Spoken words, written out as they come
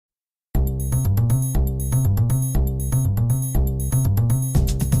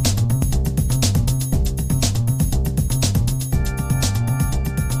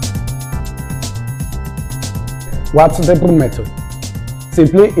What's the Brrrr method?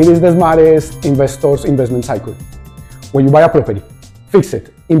 Simply, it is the smartest investor's investment cycle. When you buy a property, fix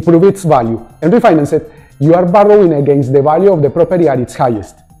it, improve its value, and refinance it, you are borrowing against the value of the property at its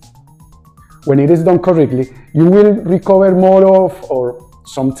highest. When it is done correctly, you will recover more of, or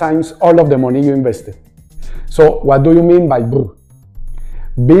sometimes all of the money you invested. So what do you mean by Brrrr?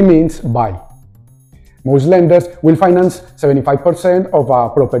 B means buy. Most lenders will finance 75% of a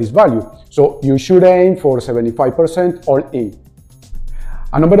property's value, so you should aim for 75% all in.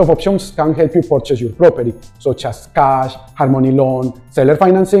 A number of options can help you purchase your property, such as cash, harmony loan, seller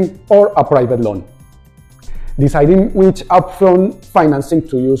financing, or a private loan. Deciding which upfront financing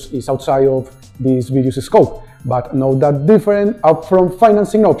to use is outside of this video's scope, but note that different upfront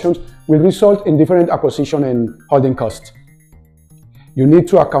financing options will result in different acquisition and holding costs. You need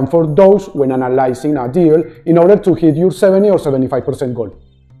to account for those when analyzing a deal in order to hit your 70 or 75% goal.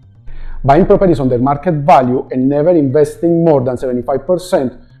 Buying properties under market value and never investing more than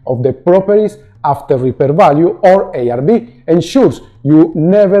 75% of the properties after repair value or ARV ensures you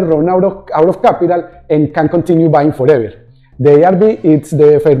never run out of capital and can continue buying forever. The ARV is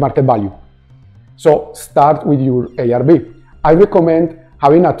the fair market value. So start with your ARV. I recommend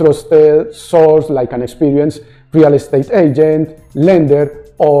having a trusted source like an experienced real estate agent, lender,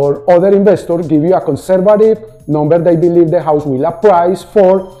 or other investor give you a conservative number they believe the house will appraise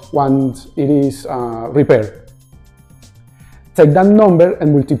for once it is repaired. Take that number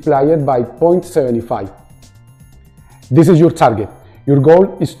and multiply it by 0.75. This is your target. Your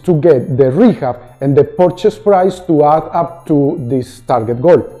goal is to get the rehab and the purchase price to add up to this target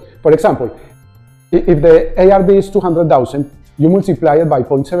goal. For example, if the ARV is 200,000, you multiply it by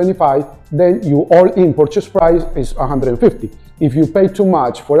 0.75, then your all-in purchase price is 150. If you pay too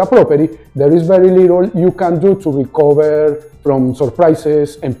much for a property, there is very little you can do to recover from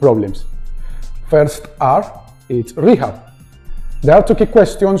surprises and problems. First R, it's rehab. There are two key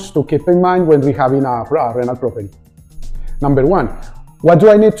questions to keep in mind when rehabbing a rental property. Number one, what do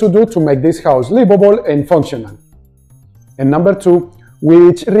I need to do to make this house livable and functional? And number two,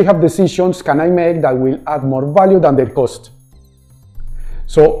 which rehab decisions can I make that will add more value than their cost?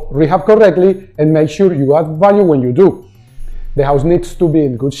 So rehab correctly and make sure you add value when you do. The house needs to be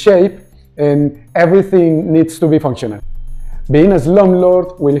in good shape and everything needs to be functional. Being a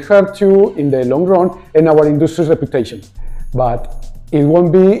slumlord will hurt you in the long run and our industry's reputation, but it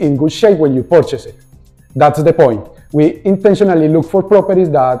won't be in good shape when you purchase it. That's the point. We intentionally look for properties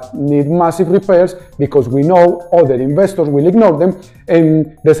that need massive repairs because we know other investors will ignore them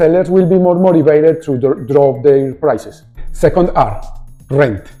and the sellers will be more motivated to drop their prices. Second R,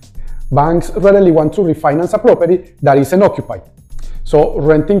 rent. Banks rarely want to refinance a property that isn't occupied. So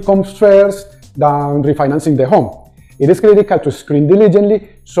renting comes first than refinancing the home. It is critical to screen diligently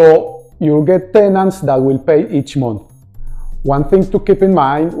so you get tenants that will pay each month. One thing to keep in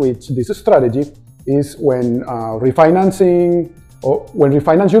mind with this strategy is when refinance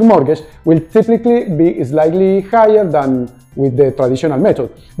your mortgage will typically be slightly higher than with the traditional method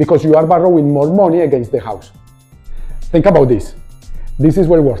because you are borrowing more money against the house. Think about this. This is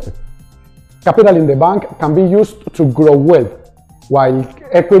well worth it. Capital in the bank can be used to grow wealth, while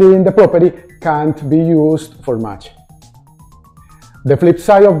equity in the property can't be used for much. The flip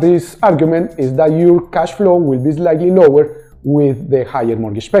side of this argument is that your cash flow will be slightly lower with the higher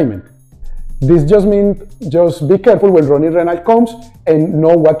mortgage payment. This just means just be careful when running rental comps and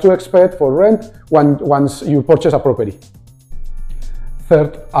know what to expect for rent once you purchase a property.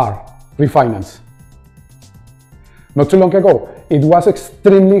 Third R, refinance. Not too long ago, it was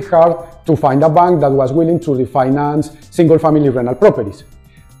extremely hard to find a bank that was willing to refinance single-family rental properties.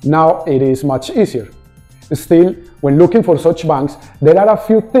 Now it is much easier. Still, when looking for such banks, there are a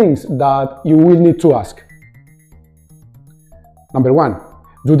few things that you will need to ask. Number one,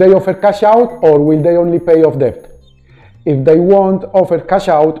 do they offer cash out or will they only pay off debt? If they won't offer cash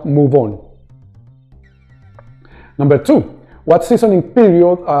out, move on. Number two, what seasoning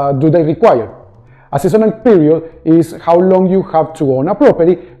period do they require? A seasonal period is how long you have to own a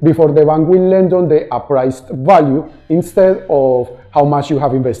property before the bank will lend on the appraised value instead of how much you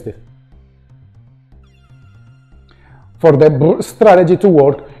have invested. For the Brrrr strategy to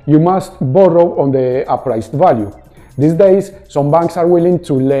work, you must borrow on the appraised value. These days, some banks are willing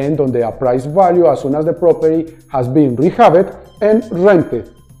to lend on the appraised value as soon as the property has been rehabbed and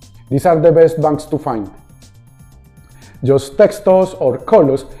rented. These are the best banks to find. Just text us or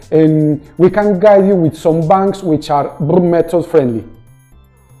call us and we can guide you with some banks which are Brrrr Method friendly.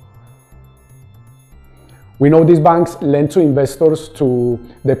 We know these banks lend to investors to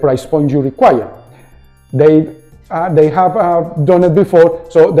the price point you require. They have done it before,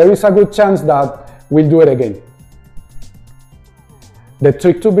 so there is a good chance that we'll do it again. The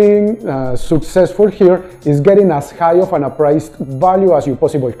trick to being successful here is getting as high of an appraised value as you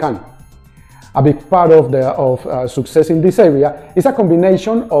possibly can. A big part of success in this area is a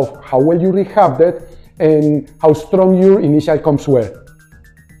combination of how well you rehabbed it and how strong your initial comps were.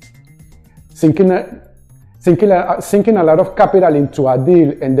 Sinking a lot of capital into a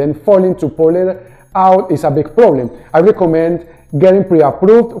deal and then failing to pull it out is a big problem. I recommend getting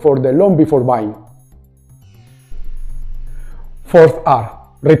pre-approved for the loan before buying. Fourth R,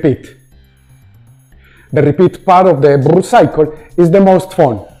 repeat. The repeat part of the Brrrr cycle is the most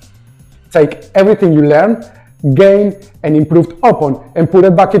fun. Take everything you learned, gained, and improved upon and put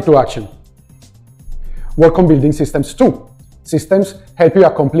it back into action. Work on building systems too. Systems help you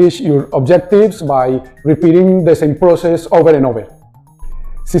accomplish your objectives by repeating the same process over and over.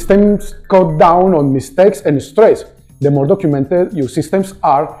 Systems cut down on mistakes and stress. The more documented your systems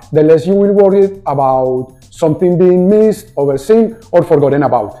are, the less you will worry about something being missed, overseen, or forgotten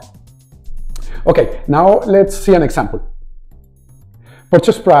about. Okay, now let's see an example.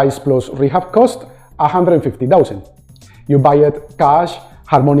 Purchase price plus rehab cost, $150,000. You buy it cash,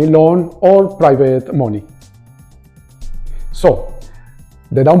 hard money loan, or private money. So,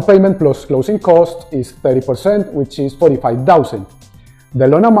 the down payment plus closing cost is 30%, which is $45,000. The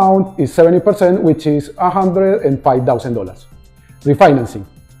loan amount is 70%, which is $105,000. Refinancing.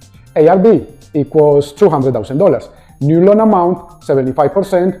 ARB equals $200,000. New loan amount,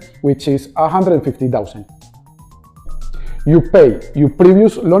 75%, which is $150,000. You pay your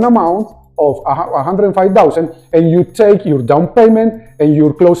previous loan amount of $105,000 and you take your down payment and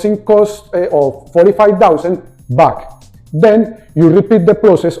your closing cost of $45,000 back. Then you repeat the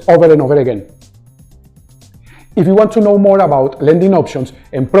process over and over again. If you want to know more about lending options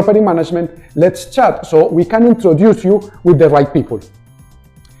and property management, let's chat so we can introduce you with the right people.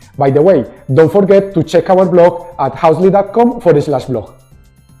 By the way, don't forget to check our blog at housely.com/blog.